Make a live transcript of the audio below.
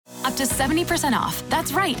up to 70% off.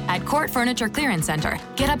 That's right, at Court Furniture Clearance Center.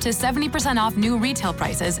 Get up to 70% off new retail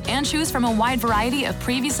prices and choose from a wide variety of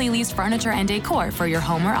previously leased furniture and decor for your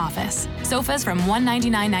home or office. Sofas from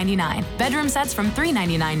 $199.99, bedroom sets from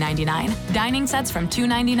 $399.99, dining sets from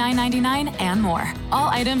 $299.99, and more. All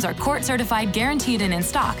items are Court certified, guaranteed, and in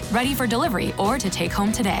stock, ready for delivery or to take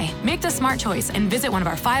home today. Make the smart choice and visit one of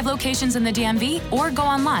our 5 locations in the DMV or go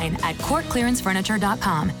online at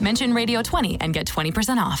courtclearancefurniture.com. Mention Radio 20 and get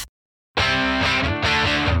 20% off.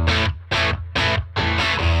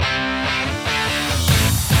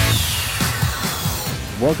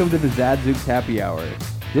 Welcome to the Zadzooks Happy Hour.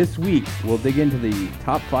 This week, we'll dig into the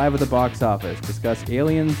top 5 of the box office, discuss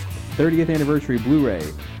Aliens' 30th anniversary Blu-ray.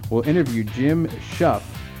 We'll interview Jim Schuff,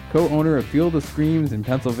 co-owner of Field of Screams in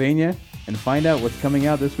Pennsylvania, and find out what's coming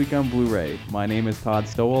out this week on Blu-ray. My name is Todd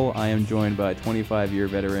Stowell. I am joined by a 25-year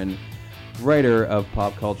veteran writer of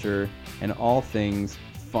pop culture and all things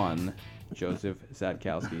fun, Joseph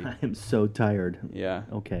Zatkowski. I am so tired. Yeah.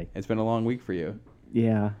 Okay. It's been a long week for you.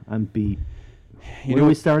 Yeah, I'm beat. You what know are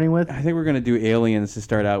we starting with? I think we're going to do Aliens to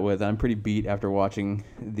start out with. I'm pretty beat after watching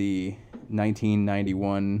the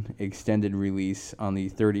 1991 extended release on the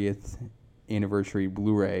 30th anniversary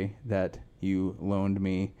Blu-ray that you loaned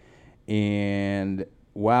me. And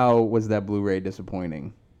wow, was that Blu-ray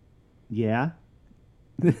disappointing. Yeah?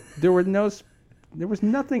 There was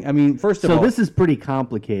nothing. I mean, first of all... So this is pretty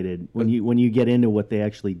complicated when you get into what they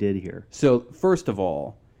actually did here. So, first of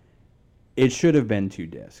all, it should have been 2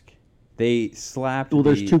 disc. They slapped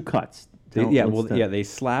there's 2 cuts. They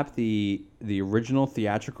slapped the original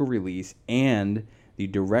theatrical release and the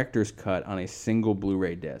director's cut on a single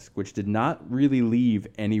Blu-ray disc, which did not really leave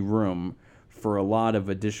any room for a lot of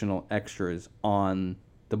additional extras on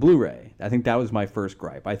the Blu-ray. I think that was my first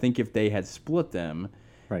gripe. I think if they had split them,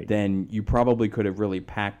 right, then you probably could have really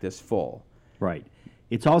packed this full. Right.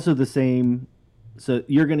 It's also the same. So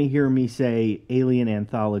you're going to hear me say Alien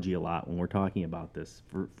Anthology a lot when we're talking about this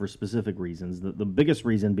for specific reasons. The biggest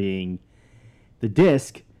reason being the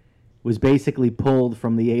disc was basically pulled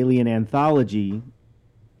from the Alien Anthology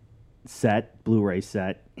set, Blu-ray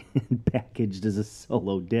set, and packaged as a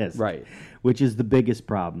solo disc. Right. Which is the biggest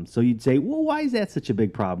problem. So you'd say, well, why is that such a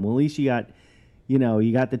big problem? Well, at least you got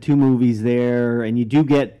the 2 movies there, and you do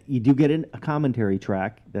get a commentary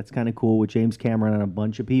track. That's kind of cool with James Cameron and a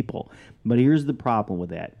bunch of people. But here's the problem with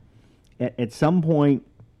that. At some point,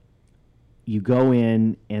 you go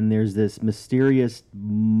in, and there's this mysterious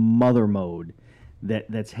mother mode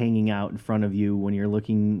that's hanging out in front of you when you're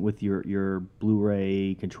looking with your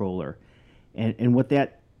Blu-ray controller. And what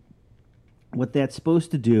that's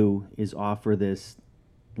supposed to do is offer this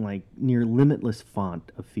like near limitless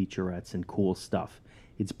font of featurettes and cool stuff.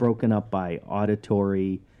 It's broken up by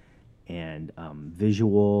auditory and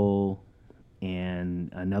visual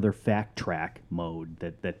and another fact track mode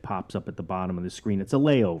that pops up at the bottom of the screen. It's a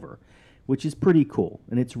layover, which is pretty cool.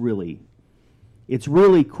 And it's really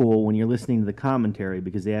cool when you're listening to the commentary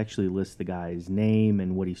because they actually list the guy's name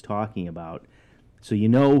and what he's talking about. So you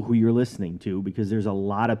know who you're listening to because there's a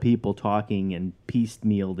lot of people talking and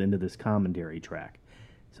piecemealed into this commentary track.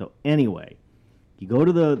 So anyway, you go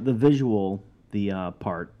to the visual,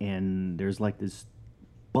 part, and there's like this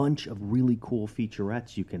bunch of really cool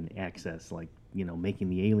featurettes you can access, like, making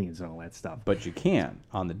the aliens and all that stuff. But you can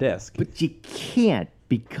on the disc. But you can't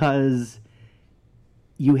because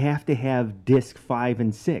you have to have disc 5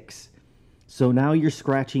 and 6. So now you're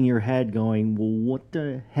scratching your head going, well, what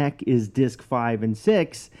the heck is disc 5 and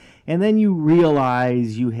 6? And then you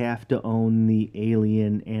realize you have to own the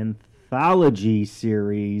Alien Anthology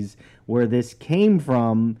series where this came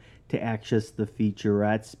from to access the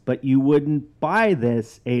featurettes, but you wouldn't buy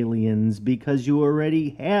this Aliens because you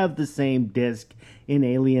already have the same disc in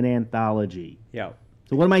Alien Anthology. Yeah.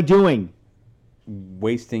 So what am I doing?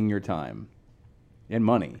 Wasting your time and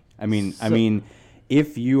money. I mean,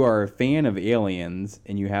 if you are a fan of Aliens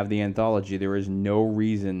and you have the anthology, there is no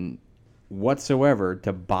reason whatsoever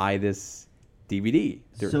to buy this DVD.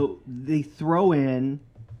 So they throw in,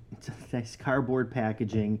 it's a nice cardboard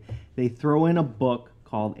packaging, they throw in a book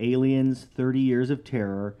called Aliens 30 Years of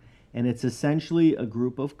Terror, and it's essentially a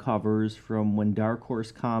group of covers from when Dark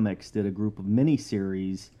Horse Comics did a group of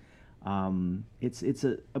miniseries. It's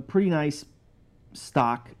a pretty nice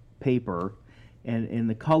stock paper, and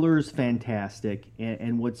the color's fantastic.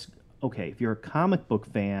 And what's okay, if you're a comic book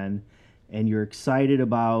fan and you're excited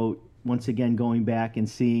about once again going back and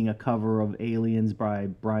seeing a cover of Aliens by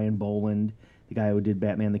Brian Boland, the guy who did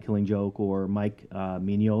Batman: The Killing Joke, or Mike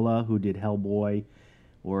Mignola, who did Hellboy,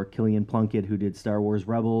 or Killian Plunkett, who did Star Wars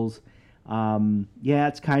Rebels, Yeah,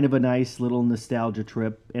 it's kind of a nice little nostalgia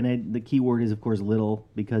trip, and the key word is, of course, little,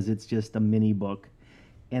 because it's just a mini book.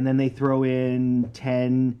 And then they throw in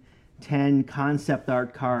 10 concept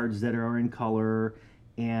art cards that are in color,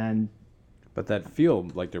 and But that feel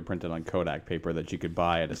like they're printed on Kodak paper that you could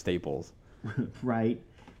buy at a Staples. right.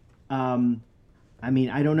 I mean,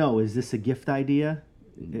 I don't know. Is this a gift idea?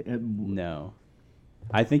 No.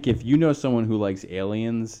 I think if you know someone who likes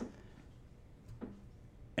Aliens,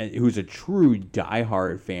 and who's a true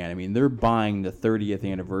diehard fan, I mean, they're buying the 30th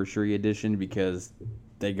anniversary edition because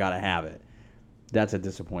they got to have it. That's a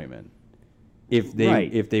disappointment. If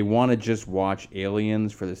they want to just watch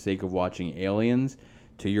Aliens for the sake of watching Aliens,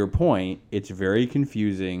 to your point, it's very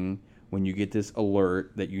confusing when you get this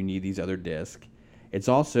alert that you need these other discs. It's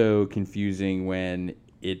also confusing when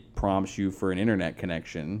it prompts you for an internet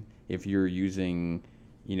connection if you're using,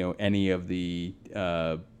 any of the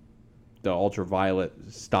ultraviolet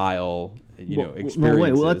style,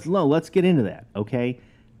 experiences. Let's get into that, okay?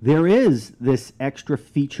 There is this extra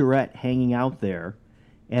featurette hanging out there,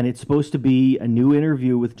 and it's supposed to be a new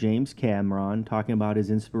interview with James Cameron talking about his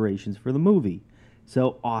inspirations for the movie.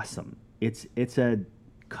 So awesome. It's a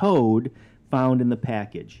code found in the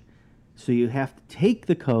package. So you have to take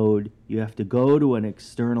the code, you have to go to an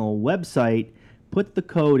external website, put the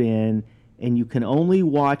code in, and you can only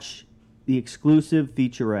watch the exclusive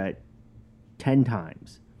featurette 10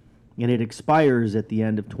 times. And it expires at the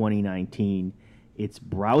end of 2019. It's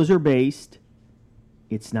browser-based.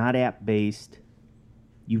 It's not app-based.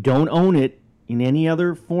 You don't own it in any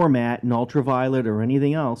other format, in ultraviolet or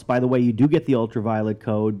anything else. By the way, you do get the ultraviolet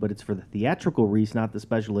code, but it's for the theatrical release, not the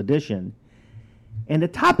special edition. And to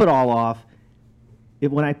top it all off,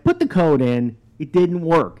 when I put the code in, it didn't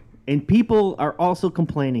work. And people are also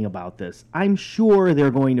complaining about this. I'm sure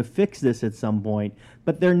they're going to fix this at some point,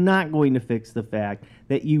 but they're not going to fix the fact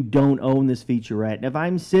that you don't own this featurette. And if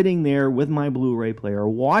I'm sitting there with my Blu-ray player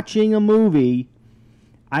watching a movie,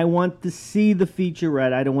 I want to see the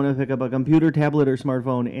featurette. I don't want to pick up a computer, tablet, or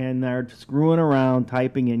smartphone and start screwing around,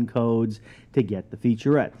 typing in codes to get the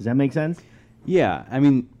featurette. Does that make sense? Yeah, I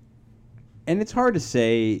mean, and it's hard to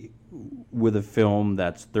say with a film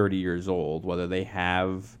that's 30 years old whether they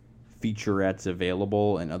have featurettes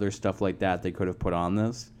available and other stuff like that they could have put on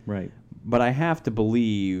this. Right. But I have to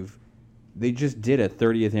believe they just did a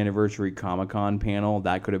 30th anniversary Comic-Con panel.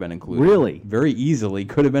 That could have been included. Really? Very easily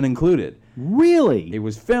could have been included. Really? It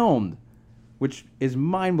was filmed, which is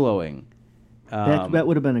mind-blowing. That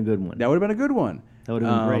would have been a good one. That would have been a good one. That would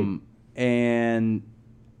have been great. And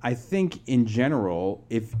I think in general,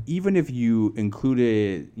 even if you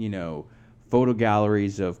included, photo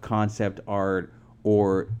galleries of concept art,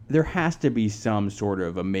 or there has to be some sort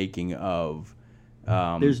of a making of.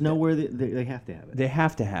 There's nowhere they have to have it. They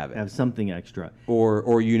have to have it. Have something extra.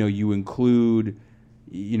 Or you include,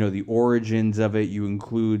 the origins of it. You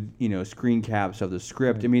include, screen caps of the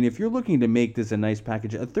script. Right. I mean, if you're looking to make this a nice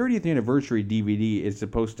package, a 30th anniversary DVD is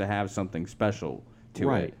supposed to have something special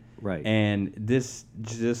to it. Right. And this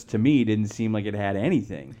just, to me, didn't seem like it had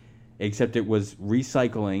anything, except it was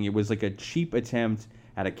recycling. It was like a cheap attempt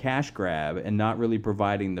at a cash grab and not really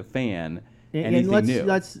providing the fan anything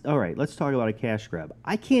new. All right, let's talk about a cash grab.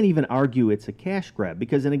 I can't even argue it's a cash grab,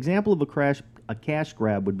 because an example of a cash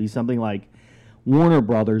grab would be something like Warner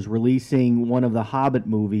Brothers releasing one of the Hobbit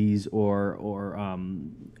movies or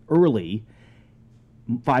early,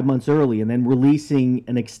 5 months early, and then releasing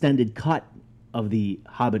an extended cut of the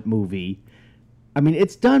Hobbit movie. I mean,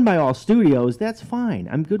 it's done by all studios. That's fine.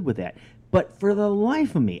 I'm good with that. But for the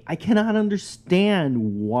life of me, I cannot understand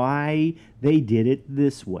why they did it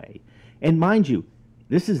this way. And mind you,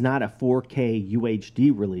 this is not a 4K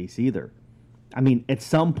UHD release either. I mean, at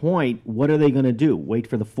some point, what are they going to do? Wait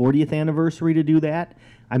for the 40th anniversary to do that?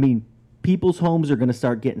 I mean, people's homes are going to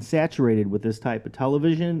start getting saturated with this type of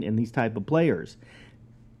television and these type of players.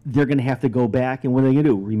 They're going to have to go back, and what are they going to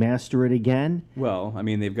do? Remaster it again? Well, I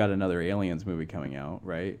mean, they've got another Aliens movie coming out,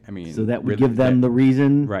 right? I mean, so that would give them the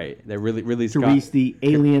reason, right? That really to release the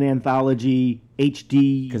Alien Anthology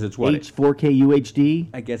HD, because it's what 4K UHD.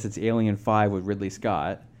 I guess it's Alien 5 with Ridley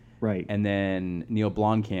Scott, right? And then Neil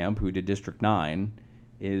Blomkamp, who did District 9,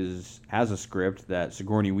 has a script that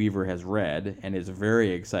Sigourney Weaver has read and is very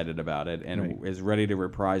excited about it and is ready to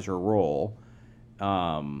reprise her role.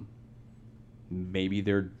 Maybe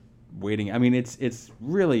they're waiting. I mean, it's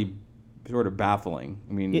really sort of baffling.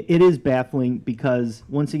 I mean, it is baffling because,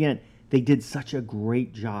 once again, they did such a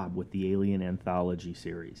great job with the Alien Anthology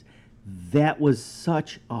series. That was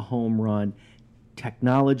such a home run,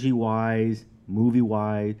 technology-wise,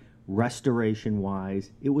 movie-wise,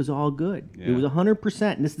 restoration-wise, it was all good. Yeah. It was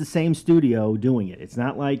 100%, and it's the same studio doing it. It's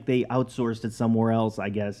not like they outsourced it somewhere else, I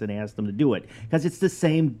guess, and asked them to do it, because it's the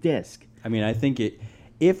same disc. I mean, I think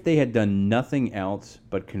if they had done nothing else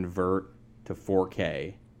but convert to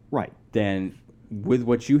 4K, Right. then with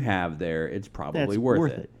what you have there, it's probably That's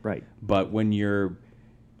worth it. Right. But when you're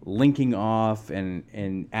linking off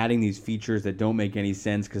and adding these features that don't make any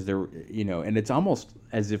sense because they're, and it's almost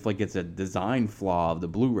as if like it's a design flaw of the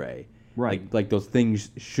Blu-ray. Right. Like those things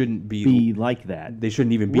shouldn't be like that. They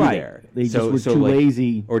shouldn't even be Right. there. They just were too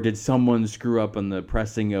lazy. Or did someone screw up on the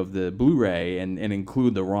pressing of the Blu-ray and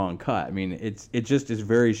include the wrong cut? I mean, it just is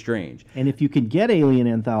very strange. And if you can get Alien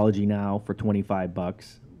Anthology now for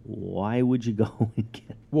 $25, why would you go and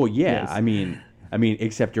get? Well, yeah. Yes. I mean,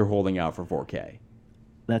 except you're holding out for 4K.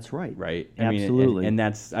 That's right. Right. Absolutely. And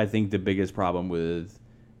that's, I think, the biggest problem with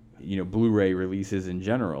Blu-ray releases in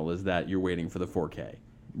general is that you're waiting for the 4K.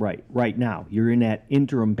 Right now, you're in that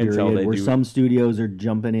interim Until period they where do- some studios are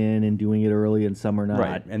jumping in and doing it early and some are not.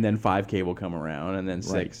 Right. And then 5K will come around, and then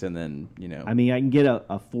 6, and then I mean, I can get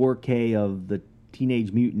a 4K of the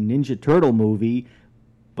Teenage Mutant Ninja Turtle movie,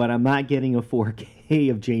 but I'm not getting a 4K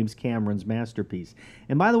of James Cameron's masterpiece.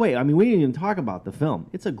 And by the way, I mean, we didn't even talk about the film.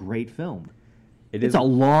 It's a great film. It's a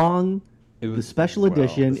long. The special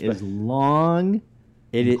edition is long.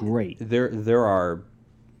 Great. There are.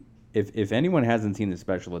 If anyone hasn't seen the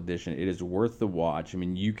special edition, it is worth the watch. I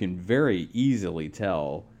mean, you can very easily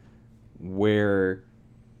tell where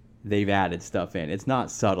they've added stuff in. It's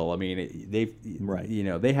not subtle. I mean,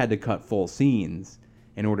 they had to cut full scenes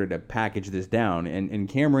in order to package this down. And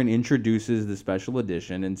Cameron introduces the special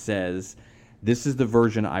edition and says, "This is the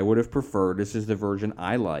version I would have preferred. This is the version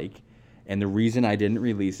I like. And the reason I didn't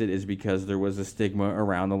release it is because there was a stigma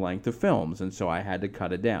around the length of films, and so I had to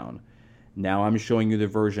cut it down. Now I'm showing you the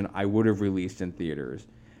version I would have released in theaters."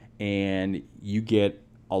 And you get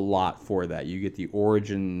a lot for that. You get the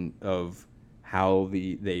origin of how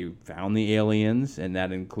they found the aliens, and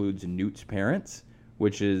that includes Newt's parents,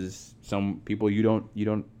 which is some people you're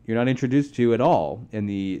not introduced to at all in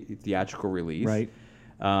the theatrical release. Right.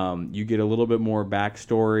 You get a little bit more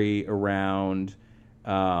backstory around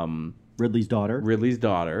Ridley's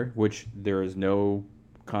daughter, which there is no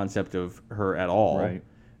concept of her at all. Right.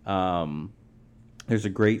 There's a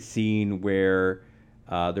great scene where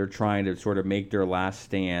they're trying to sort of make their last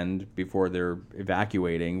stand before they're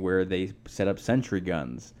evacuating, where they set up sentry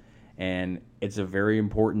guns. And it's a very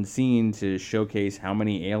important scene to showcase how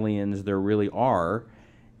many aliens there really are.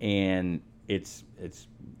 And it's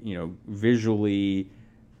visually,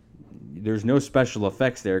 there's no special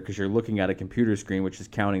effects there because you're looking at a computer screen which is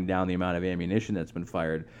counting down the amount of ammunition that's been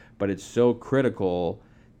fired. But it's so critical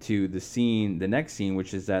to the next scene,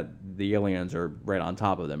 which is that the aliens are right on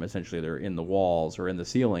top of them. Essentially, they're in the walls or in the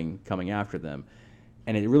ceiling coming after them.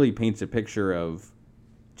 And it really paints a picture of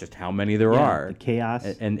just how many there are. The chaos.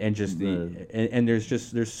 And just and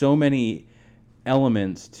there's so many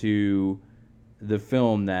elements to the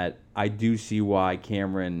film that I do see why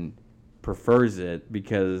Cameron prefers it,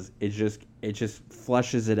 because it just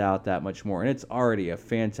fleshes it out that much more. And it's already a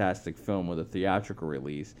fantastic film with a theatrical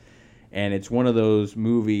release. And it's one of those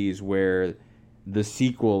movies where the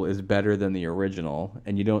sequel is better than the original,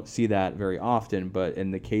 and you don't see that very often. But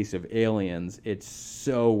in the case of Aliens, it's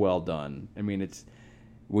so well done. I mean, it's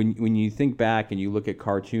when you think back and you look at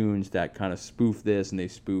cartoons that kind of spoof this, and they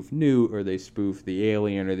spoof Newt, or they spoof the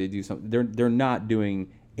alien, or they do something. They're not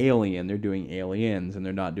doing Alien, they're doing Aliens, and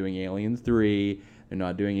they're not doing Aliens 3. They're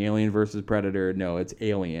not doing Alien versus Predator. No, it's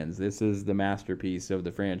Aliens. This is the masterpiece of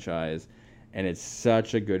the franchise. And it's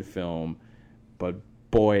such a good film, but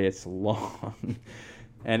boy, it's long.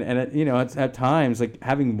 and it's at times, like,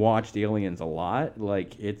 having watched Aliens a lot,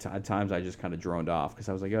 like, it's at times I just kind of droned off because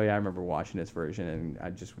I was like, oh yeah, I remember watching this version, and I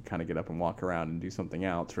just would kind of get up and walk around and do something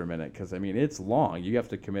else for a minute because I mean it's long. You have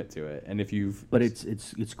to commit to it, and if you've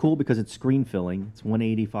it's cool because it's screen filling. It's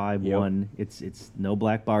 185 Yep. one. It's no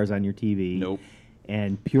black bars on your TV. Nope.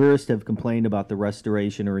 And purists have complained about the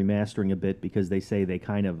restoration or remastering a bit because they say they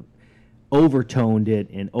kind of overtoned it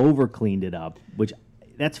and over cleaned it up, which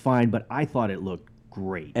that's fine, but I thought it looked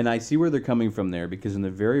great. And I see where they're coming from there, because in the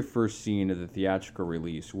very first scene of the theatrical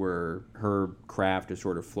release where her craft is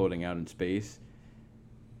sort of floating out in space,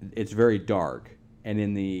 it's very dark. And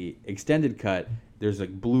in the extended cut, there's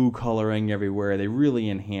like blue coloring everywhere. They really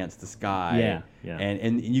enhance the sky. Yeah.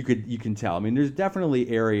 And you can tell. I mean, there's definitely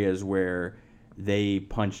areas where they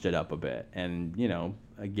punched it up a bit. And,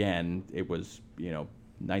 again, it was,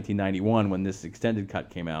 1991 when this extended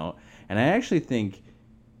cut came out. And I actually think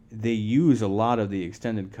they use a lot of the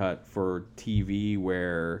extended cut for TV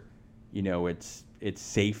where, it's it's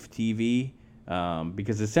safe TV,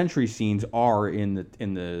 because the Century scenes are in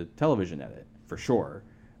the television edit for sure.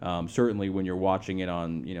 Certainly when you're watching it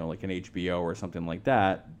on, like an HBO or something like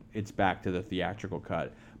that, it's back to the theatrical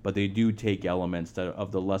cut. But they do take elements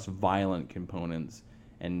of the less violent components,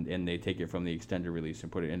 and they take it from the extended release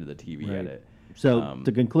and put it into the TV edit. So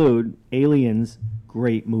to conclude, Aliens,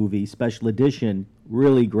 great movie. Special edition,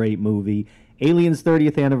 really great movie. Aliens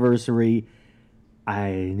 30th anniversary.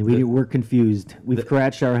 We're confused. We've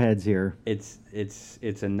scratched our heads here. It's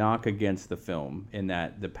a knock against the film in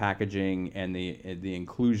that the packaging and the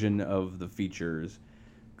inclusion of the features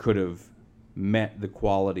could have met the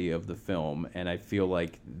quality of the film, and I feel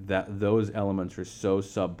like that those elements are so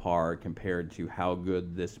subpar compared to how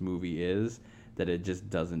good this movie is that it just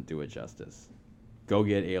doesn't do it justice. Go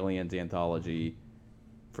get Aliens Anthology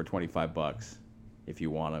for $25 if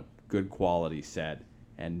you want a good quality set,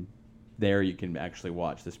 and there you can actually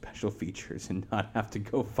watch the special features and not have to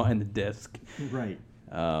go find the disc. Right.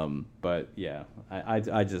 But yeah,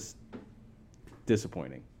 I just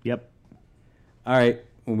disappointing. Yep. All right.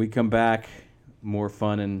 When we come back, more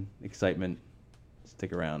fun and excitement.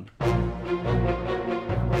 Stick around.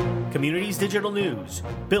 Communities Digital News,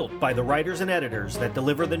 built by the writers and editors that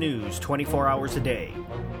deliver the news 24 hours a day.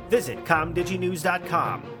 Visit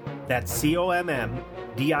comdiginews.com. That's COMMDIGI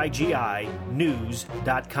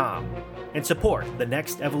news.com. And support the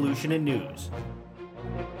next evolution in news.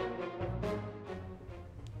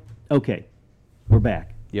 Okay, we're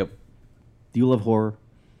back. Yep. Do you love horror?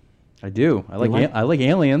 I do. I like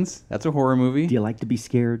Aliens. That's a horror movie. Do you like to be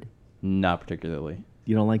scared? Not particularly.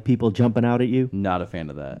 You don't like people jumping out at you? Not a fan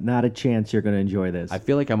of that. Not a chance you're going to enjoy this. I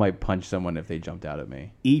feel like I might punch someone if they jumped out at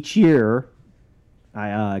me. Each year,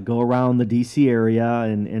 I go around the D.C. area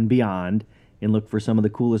and beyond and look for some of the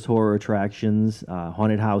coolest horror attractions,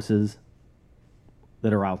 haunted houses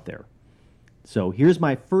that are out there. So here's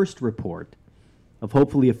my first report of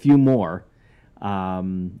hopefully a few more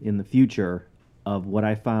in the future of what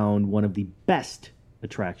I found one of the best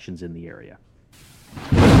attractions in the area.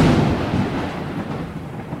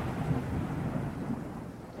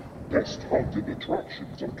 Best haunted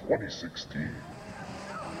attractions of 2016.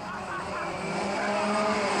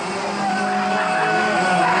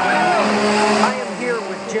 I am here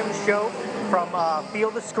with Jim Shope from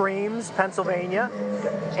Field of Screams, Pennsylvania.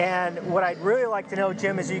 And what I'd really like to know,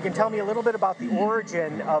 Jim, is you can tell me a little bit about the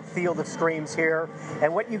origin of Field of Screams here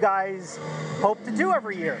and what you guys hope to do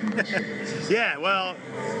every year. Well,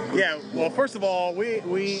 first of all,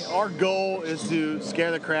 our goal is to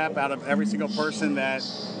scare the crap out of every single person that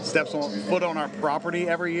steps foot on our property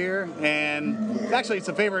every year. And actually,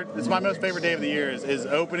 it's my most favorite day of the year is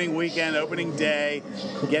opening weekend, opening day,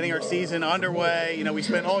 getting our season underway. We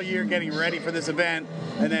spent all year getting ready for this event,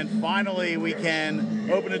 and then finally we can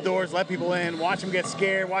open the doors, let people in, watch them get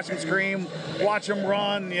scared, watch them scream, watch them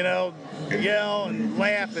run, yell and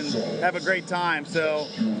laugh and have a great time. So,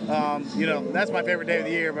 that's my favorite day of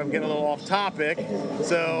the year, but I'm getting a little off topic.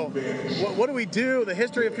 So, what do we do? The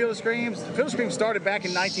history of Field of Screams. Field of Screams started back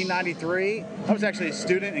in 1993. I was actually a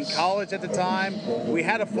student in college at the time. We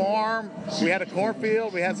had a farm, we had a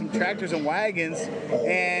cornfield, we had some tractors and wagons,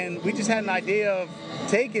 and we just had an idea of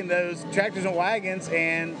taking those tractors and wagons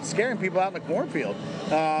and scaring people out in the cornfield.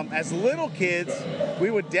 As little kids, we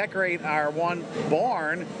would decorate our one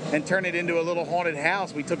barn and turn it into a little haunted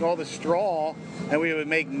house. We took all the straw and we would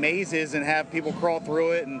make mazes and have people crawl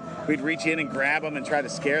through it, and we'd reach in and grab them and try to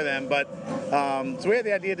scare them. But so we had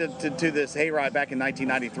the idea to do this hayride back in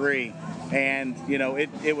 1993. And,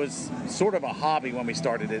 it was sort of a hobby when we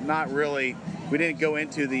started it. Not really, we didn't go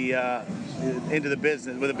into the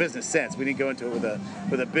business with a business sense. We didn't go into it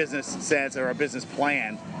with a business sense or a business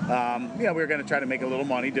plan. We were going to try to make a little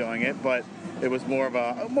money doing it, but it was more of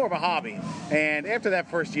a hobby. And after that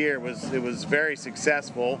first year, it was very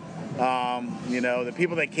successful. The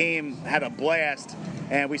people that came had a blast,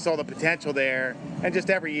 and we saw the potential there. And just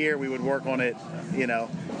every year we would work on it,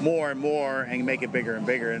 more and more, and make it bigger and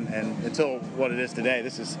bigger, and until what it is today.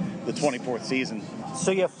 This is the 24th season.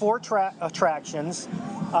 So you have 4 attractions.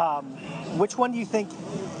 Which one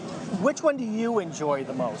do you enjoy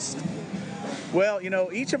the most? Well,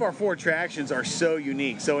 each of our 4 attractions are so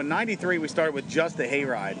unique. So in 93, we started with just the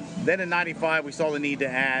hayride. Then in 95, we saw the need to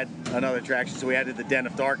add another attraction, so we added the Den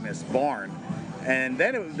of Darkness barn. And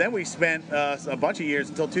then we spent a bunch of years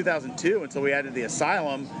until 2002 until we added the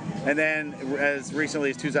Asylum. And then as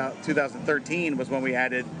recently as 2013 was when we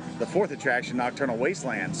added the 4th attraction, Nocturnal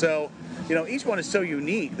Wasteland. So, each one is so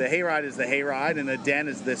unique. The hayride is the hayride, and the den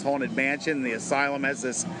is this haunted mansion, and the asylum has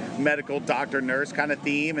this medical doctor-nurse kind of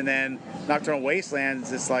theme, and then Nocturnal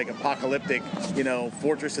Wastelands is like apocalyptic,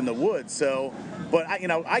 fortress in the woods. So, but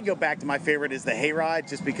I go back to my favorite is the Hayride,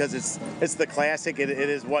 just because it's the classic. It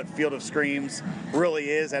is what Field of Screams really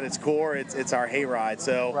is at its core. It's our Hayride.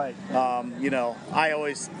 So, right. I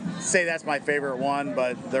always say that's my favorite one,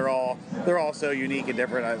 but they're all so unique and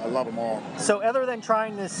different. I love them all. So, other than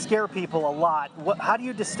trying to scare people a lot, how do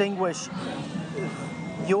you distinguish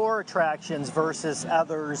your attractions versus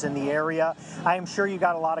others in the area? I am sure you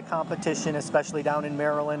got a lot of competition, especially down in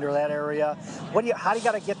Maryland or that area. How do you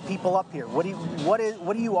got to get people up here? What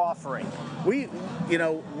are you offering? We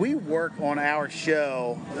work on our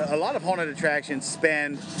show. A lot of haunted attractions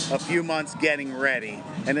spend a few months getting ready,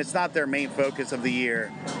 and it's not their main focus of the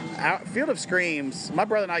year. Our Field of Screams, my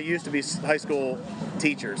brother and I used to be high school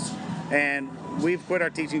teachers, and we've quit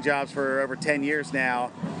our teaching jobs for over 10 years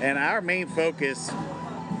now, and our main focus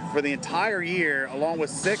for the entire year, along with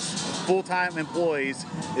 6 full-time employees,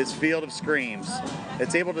 is Field of Screams.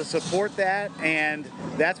 It's able to support that, and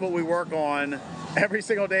that's what we work on every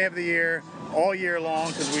single day of the year, all year long,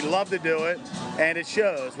 because we love to do it, and it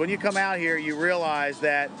shows. When you come out here, you realize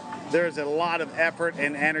that there's a lot of effort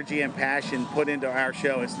and energy and passion put into our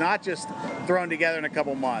show. It's not just thrown together in a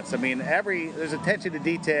couple months. I mean, there's attention to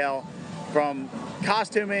detail, from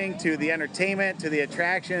costuming to the entertainment to the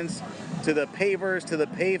attractions, to the pavers, to the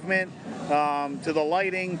pavement, to the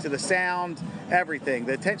lighting, to the sound, everything.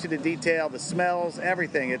 The attention to detail, the smells,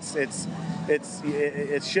 everything.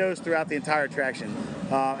 It shows throughout the entire attraction.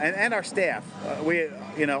 And our staff,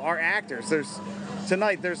 our actors.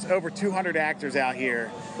 Tonight there's over 200 actors out here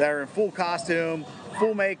that are in full costume,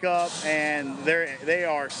 full makeup, and they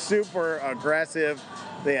are super aggressive.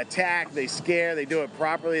 They attack, they scare, they do it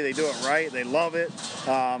properly, they do it right, they love it.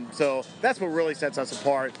 So that's what really sets us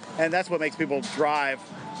apart, and that's what makes people drive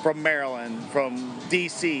from Maryland, from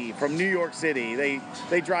D.C., from New York City.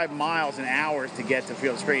 They drive miles and hours to get to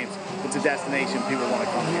Field of Screams. It's a destination people want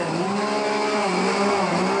to come here.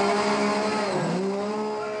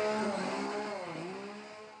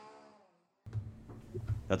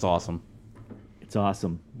 That's awesome. It's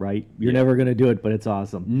awesome, right? You're never going to do it, but it's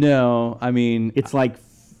awesome. No, I mean... It's like,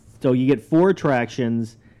 so you get 4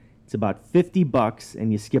 attractions. It's about $50,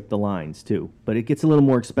 and you skip the lines, too. But it gets a little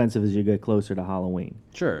more expensive as you get closer to Halloween.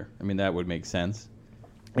 Sure. I mean, that would make sense.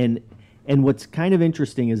 And what's kind of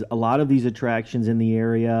interesting is a lot of these attractions in the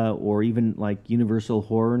area, or even like Universal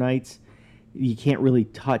Horror Nights, you can't really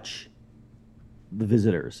touch the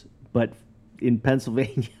visitors. But in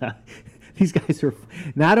Pennsylvania... These guys are,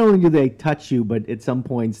 not only do they touch you, but at some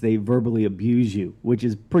points they verbally abuse you, which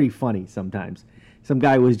is pretty funny sometimes. Some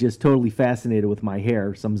guy was just totally fascinated with my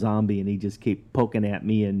hair, some zombie, and he just kept poking at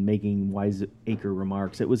me and making wiseacre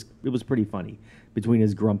remarks. It was pretty funny between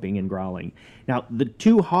his grumping and growling. Now, the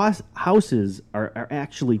 2 houses are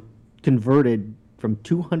actually converted from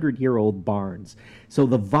 200-year-old barns. So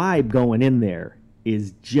the vibe going in there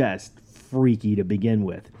is just freaky to begin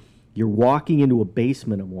with. You're walking into a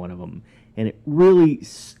basement of one of them, and it really,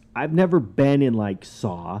 I've never been in like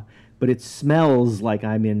Saw, but it smells like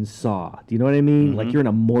I'm in Saw. Do you know what I mean? Mm-hmm. Like you're in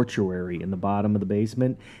a mortuary in the bottom of the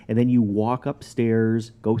basement, and then you walk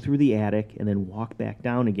upstairs, go through the attic, and then walk back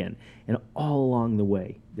down again. And all along the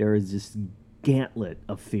way, there is this gauntlet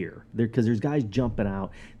of fear. Because there's guys jumping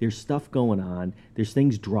out, there's stuff going on, there's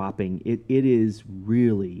things dropping. It is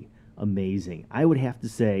really amazing. I would have to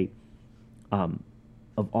say,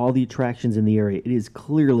 of all the attractions in the area, it is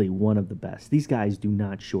clearly one of the best. These guys do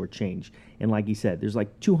not shortchange. And like you said, there's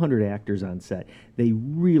like 200 actors on set. They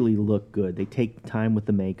really look good. They take time with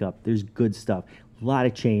the makeup. There's good stuff. A lot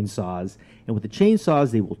of chainsaws. And with the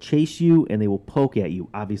chainsaws, they will chase you and they will poke at you.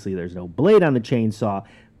 Obviously, there's no blade on the chainsaw,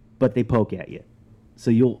 but they poke at you.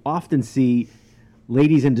 So you'll often see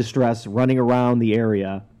ladies in distress running around the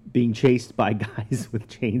area being chased by guys with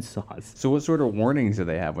chainsaws. So what sort of warnings do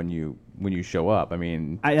they have when you show up? I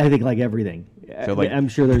mean... I think like everything. So like, I'm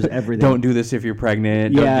sure there's everything. Don't do this if you're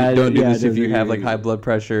pregnant. Don't do this if you have like high blood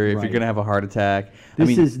pressure, if you're going to have a heart attack.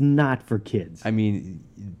 This is not for kids. I mean,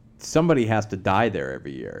 somebody has to die there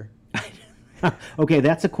every year. Okay,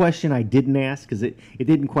 that's a question I didn't ask because it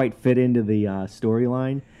didn't quite fit into the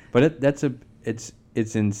storyline. But it's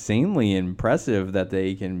insanely impressive that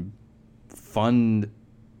they can fund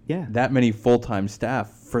that many full-time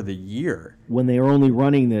staff for the year. When they were only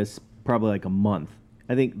running this probably like a month.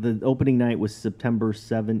 I think the opening night was September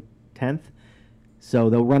 10th. So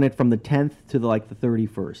they'll run it from the 10th to the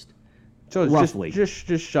 31st. So it's roughly.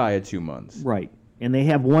 Just shy of 2 months. Right. And they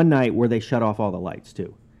have one night where they shut off all the lights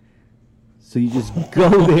too. So you just go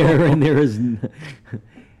there and there is...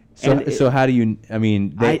 So how do you... I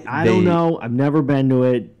mean... I don't know. I've never been to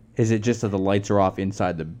it. Is it just that the lights are off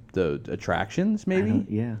inside the attractions, maybe?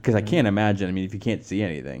 Yeah. Because I can't imagine. I mean, if you can't see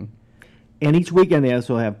anything. And each weekend they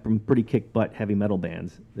also have some pretty kick-butt heavy metal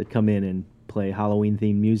bands that come in and play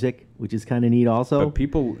Halloween-themed music, which is kind of neat also. But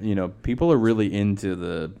people are really into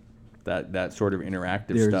that sort of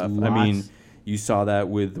interactive There's stuff. I mean, you saw that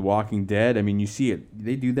with The Walking Dead. I mean, you see it.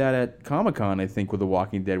 They do that at Comic-Con, I think, with The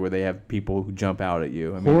Walking Dead, where they have people who jump out at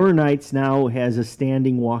you. I mean, Horror Nights now has a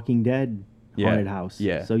standing Walking Dead haunted house.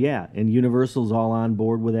 Yeah. So and Universal's all on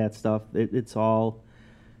board with that stuff. It's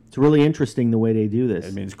really interesting the way they do this.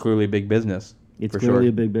 I mean, it's clearly a big business. It's for clearly sure.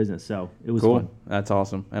 a big business. So it was Cool. fun. That's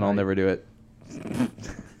awesome, and I'll never do it.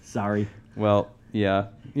 Sorry. Well, yeah,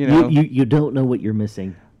 you know, You don't know what you're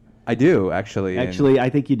missing. I do actually. and- Actually, I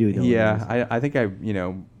think you do. Know what you're missing. I think I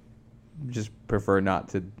just prefer not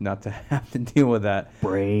to have to deal with that.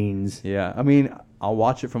 Brains. Yeah, I mean, I'll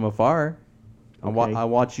watch it from afar. Okay. I'll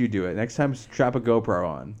watch you do it. Next time, strap a GoPro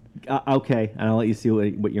on. Okay, and I'll let you see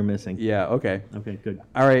what you're missing. Yeah, okay. Okay, good.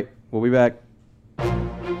 All right, we'll be back.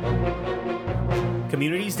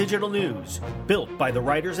 Communities Digital News, built by the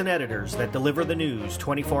writers and editors that deliver the news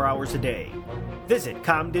 24 hours a day. Visit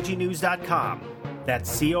comdiginews.com. That's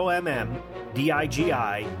COMMDIGI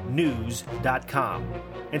news.com.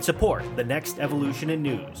 And support the next evolution in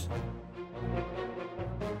news.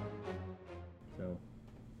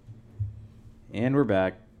 And we're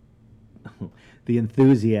back. The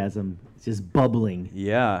enthusiasm is just bubbling.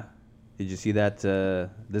 Yeah. Did you see that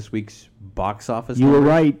this week's box office? You were numbers?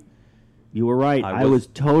 right. You were right. I I was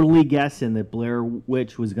totally guessing that Blair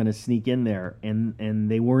Witch was going to sneak in there, and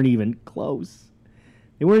they weren't even close.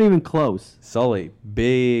 They weren't even close. Sully,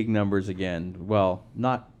 big numbers again. Well,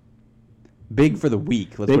 not big for the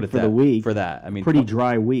week. Let's Big put it for that the week. For that, I mean, Pretty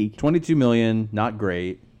dry week. 22 million, not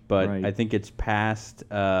great, but Right. I think it's past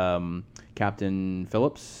Captain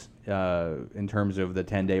Phillips in terms of the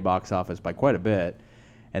 10-day box office by quite a bit.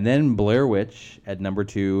 And then Blair Witch at number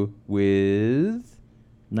 2 with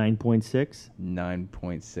 9.6.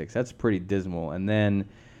 9.6. That's pretty dismal. And then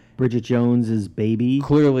Bridget Jones's Baby.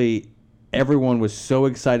 clearly everyone was so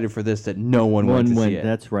excited for this that no one went to see it.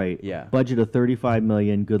 That's right. Yeah. Budget of $35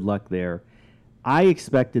 million. Good luck there. I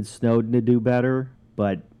expected Snowden to do better,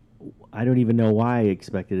 but I don't even know why I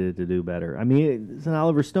expected it to do better. I mean, it's an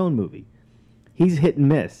Oliver Stone movie. He's hit and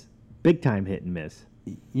miss, big time hit and miss.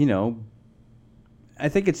 You know, I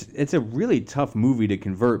think it's a really tough movie to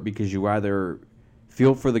convert because you either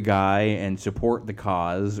feel for the guy and support the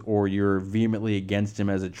cause, or you're vehemently against him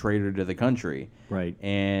as a traitor to the country. Right.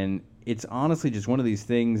 And it's honestly just one of these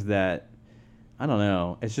things that, I don't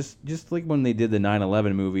know, it's just like when they did the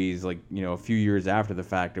 9/11 movies, like, you know, a few years after the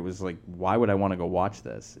fact, it was like, why would I want to go watch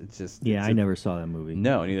this? It's just... Yeah, I never saw that movie.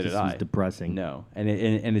 No, neither did I. It was depressing. No. And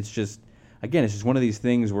it's just, again, it's just one of these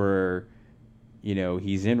things where, you know,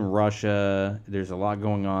 he's in Russia, there's a lot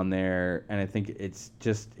going on there, and I think it's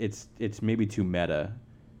just, it's maybe too meta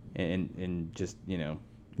and just, you know.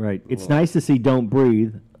 Right. It's nice to see Don't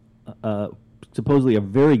Breathe, supposedly a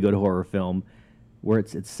very good horror film, where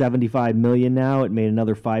it's at $75 million now. It made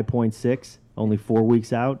another 5.6, only 4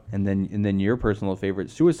 weeks out, And then your personal favorite,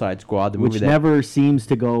 Suicide Squad, the movie which that never seems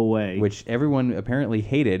to go away. which everyone apparently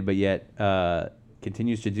hated, but yet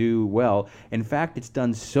continues to do well. In fact, it's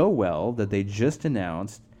done so well that they just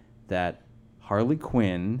announced that Harley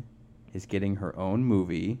Quinn is getting her own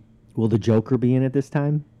movie. Will the Joker be in it this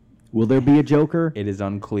time? Will there be a Joker? It is I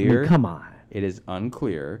mean, unclear. come on. It is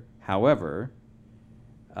unclear. However,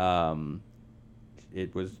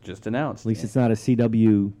 it was just announced. At least it's not a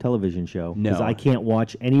CW television show. No. Because I can't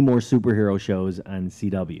watch any more superhero shows on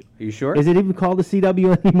CW. Are you sure? Is it even called the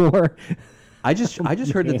CW anymore? I just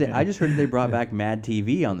heard that Man. I just heard that they brought back Mad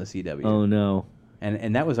TV on the CW. Oh, no.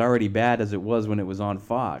 And that was already bad as it was when it was on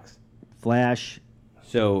Fox. Flash.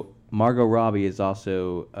 So Margot Robbie is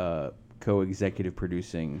also co-executive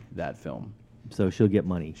producing that film. So she'll get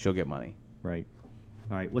money. She'll get money. Right.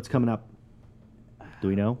 All right. What's coming up? Do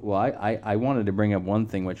we know? Well, I wanted to bring up one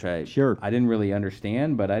thing which I didn't really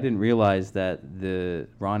understand, but I didn't realize that the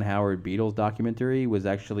Ron Howard Beatles documentary was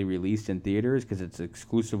actually released in theaters because it's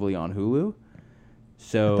exclusively on Hulu.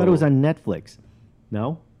 So I thought it was on Netflix.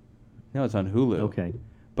 No? No, it's on Hulu. Okay.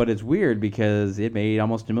 But it's weird because it made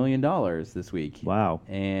almost $1 million this week. Wow.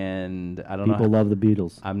 And I don't know. People love the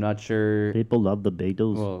Beatles. I'm not sure. People love the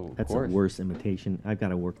Beatles. Well, of That's course. a worse imitation. I've got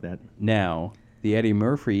to work that. Now, the Eddie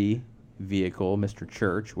Murphy vehicle, Mr.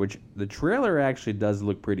 Church, which the trailer actually does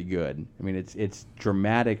look pretty good. I mean, it's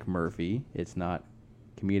dramatic Murphy. It's not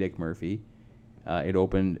comedic Murphy. It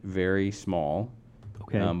opened very small,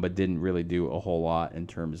 Okay. but didn't really do a whole lot in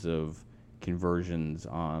terms of conversions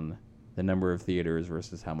on the number of theaters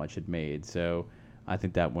versus how much it made. So I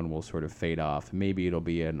think that one will sort of fade off. Maybe it'll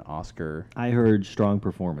be an Oscar. I heard strong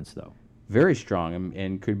performance, though. Very strong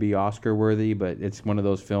and could be Oscar worthy, but it's one of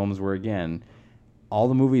those films where, again, all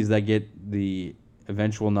the movies that get the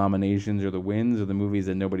eventual nominations or the wins are the movies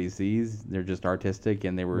that nobody sees. They're just artistic,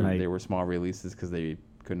 and they were small releases because they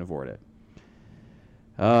couldn't afford it.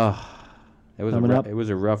 It was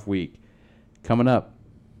a rough week. Coming up,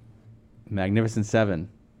 Magnificent Seven.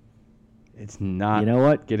 It's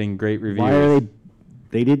not getting great reviews. Why are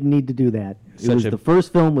they didn't need to do that. The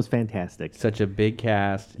first film was fantastic. Such a big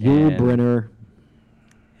cast. Yul Brynner.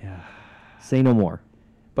 Yeah. Say no more.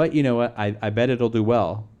 But you know what? I bet it'll do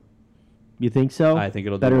well. You think so? I think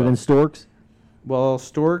it'll do better well. than Storks? Well,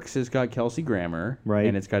 Storks has got Kelsey Grammer. Right.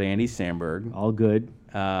 And it's got Andy Samberg. All good.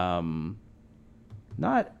 Not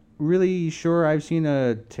really sure I've seen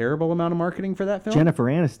a terrible amount of marketing for that film. Jennifer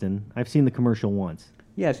Aniston. I've seen the commercial once.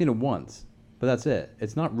 Yeah, I've seen it once. But that's it.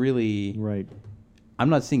 It's not really... Right. I'm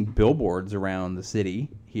not seeing billboards around the city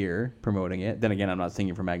here promoting it. Then again, I'm not seeing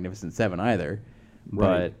it for Magnificent Seven either.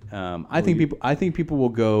 Right. But I think people will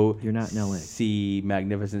go You're not in LA. see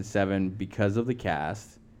Magnificent Seven because of the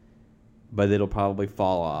cast, but it'll probably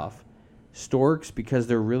fall off. Storks, because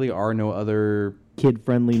there really are no other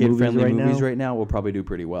kid-friendly movies right now, will probably do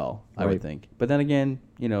pretty well, I would think. But then again,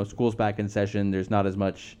 school's back in session. There's not as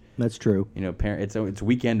much. That's true. It's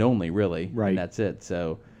weekend only, really. Right. And that's it.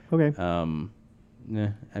 So. Okay.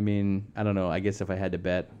 I mean, I don't know. I guess if I had to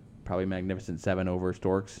bet, probably Magnificent Seven over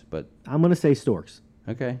Storks, but I'm going to say Storks.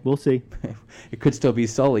 Okay. We'll see. It could still be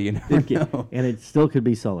Sully, you never know. And it still could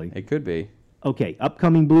be Sully. It could be. Okay,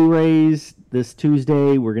 upcoming Blu-rays this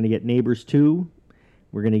Tuesday. We're going to get Neighbors 2.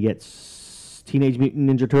 We're going to get Teenage Mutant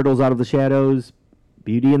Ninja Turtles Out of the Shadows,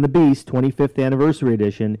 Beauty and the Beast 25th Anniversary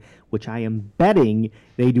Edition, which I am betting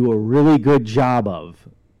they do a really good job of.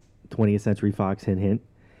 20th Century Fox, hint, hint.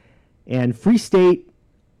 And Free State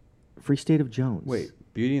of Jones. Wait,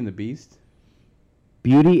 Beauty and the Beast?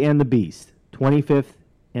 Beauty and the Beast, 25th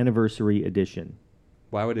Anniversary Edition.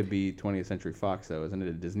 Why would it be 20th Century Fox, though? Isn't it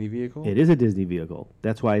a Disney vehicle? It is a Disney vehicle.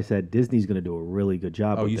 That's why I said Disney's going to do a really good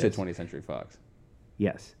job with you this. said 20th Century Fox.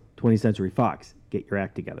 Yes, 20th Century Fox. Get your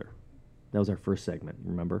act together. That was our first segment,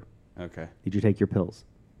 remember? Okay. Did you take your pills?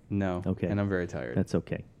 No. Okay. And I'm very tired. That's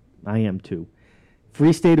okay. I am too.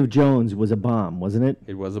 Free State of Jones was a bomb, wasn't it?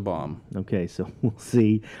 It was a bomb. Okay, so we'll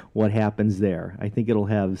see what happens there. I think it'll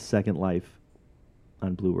have second life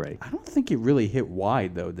on Blu-ray. I don't think it really hit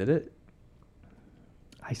wide, though, did it?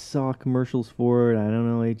 I saw commercials for it. I don't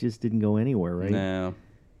know. It just didn't go anywhere, right? No.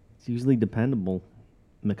 It's usually dependable.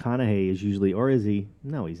 McConaughey is usually, or is he?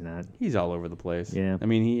 No, he's not. He's all over the place. Yeah. I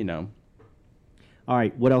mean, All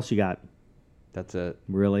right, what else you got? That's it.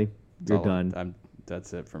 Really? You're done.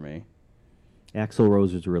 That's it for me. Axl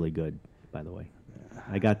Rose was really good, by the way.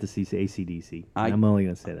 I got to see AC/DC. I'm only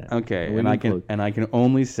going to say that. Okay, and I can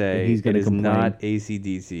only say it is not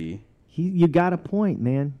AC/DC. You got a point,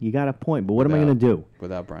 man. You got a point. But what am I going to do?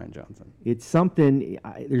 Without Brian Johnson. It's something.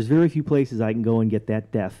 There's very few places I can go and get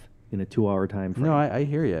that deaf in a 2-hour time frame. No, I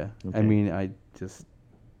hear you. Okay. I mean,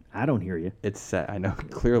 I don't hear you. It's sad. I know,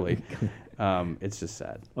 clearly. It's just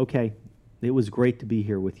sad. Okay. It was great to be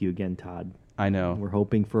here with you again, Todd. I know. We're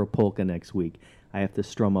hoping for a polka next week. I have to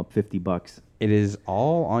strum up $50. It is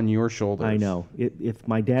all on your shoulders. I know. If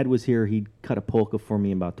my dad was here, he'd cut a polka for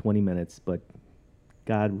me in about 20 minutes, but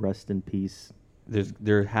God rest in peace.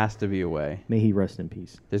 There has to be a way. May he rest in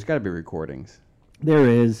peace. There's got to be recordings. There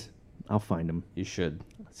is. I'll find them. You should.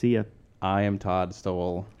 See ya. I am Todd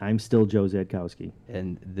Stowell. I'm still Joe Zadkowski.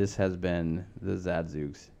 And this has been the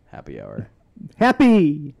Zadzooks Happy Hour.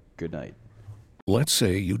 Happy! Good night. Let's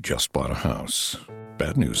say you just bought a house.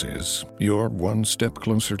 Bad news is, you're one step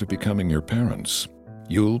closer to becoming your parents.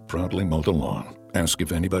 You'll proudly mow the lawn. Ask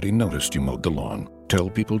if anybody noticed you mowed the lawn. Tell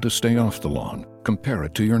people to stay off the lawn. Compare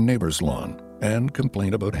it to your neighbor's lawn. And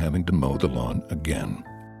complain about having to mow the lawn again.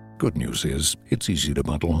 Good news is, it's easy to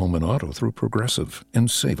bundle home and auto through Progressive and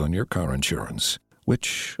save on your car insurance,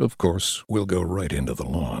 which, of course, will go right into the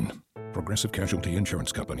lawn. Progressive Casualty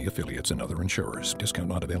Insurance Company, affiliates, and other insurers. Discount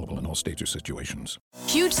not available in all states or situations.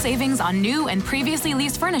 Huge savings on new and previously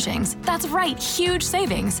leased furnishings. That's right, huge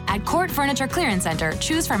savings. At Court Furniture Clearance Center,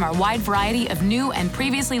 choose from our wide variety of new and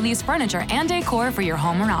previously leased furniture and decor for your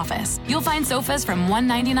home or office. You'll find sofas from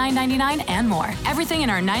 $199.99 and more. Everything in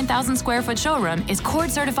our 9,000 square foot showroom is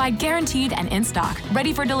Court certified, guaranteed, and in stock,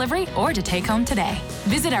 ready for delivery or to take home today.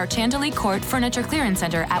 Visit our Chantilly Court Furniture Clearance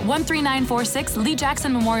Center at 13946 Lee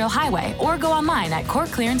Jackson Memorial Highway, or go online at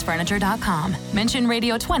courtclearancefurniture.com. Mention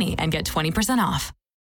Radio 20 and get 20% off.